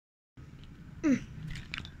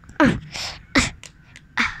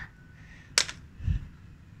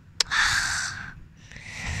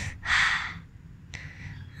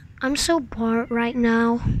I'm so bored right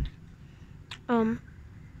now.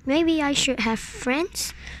 Maybe I should have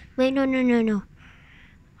friends? Wait, no.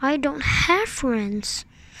 I don't have friends.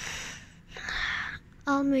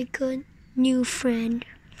 I'll make a new friend.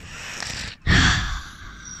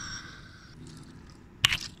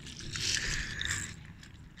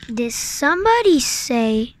 Did somebody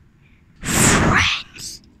say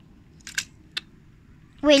friends?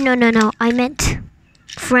 Wait, no. I meant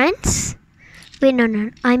friends? Wait, no.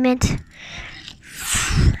 I meant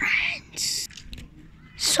friends.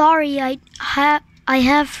 Sorry, I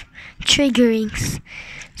have triggerings.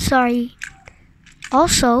 Sorry.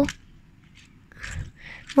 Also,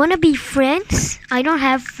 wanna be friends? I don't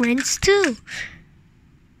have friends too.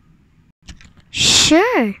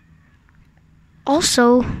 Sure.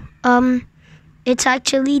 Also, it's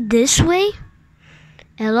actually this way.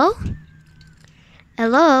 Hello?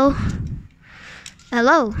 Hello?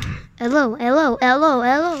 Hello? Hello?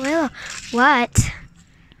 What?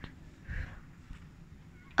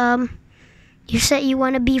 You said you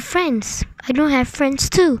wanna be friends. I don't have friends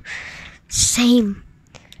too. Same.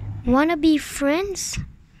 Wanna be friends?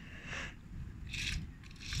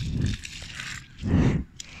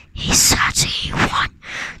 He said he want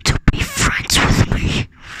to be friends with me.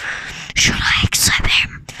 Should I accept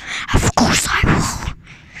him? Of course I will.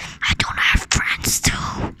 I don't have friends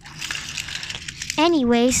too.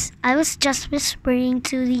 Anyways, I was just whispering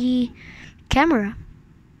to the camera.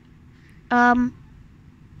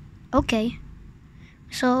 Okay.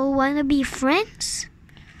 So, wanna be friends?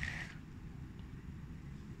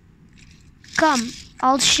 Come,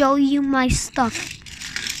 I'll show you my stuff.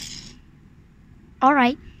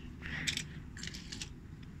 Alright.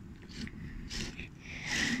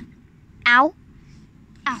 Ow.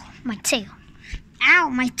 Ow, my tail. Ow,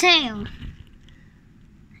 my tail.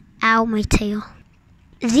 Ow, my tail.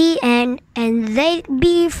 The end, and they'd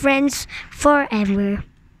be friends forever.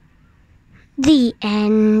 The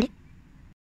end.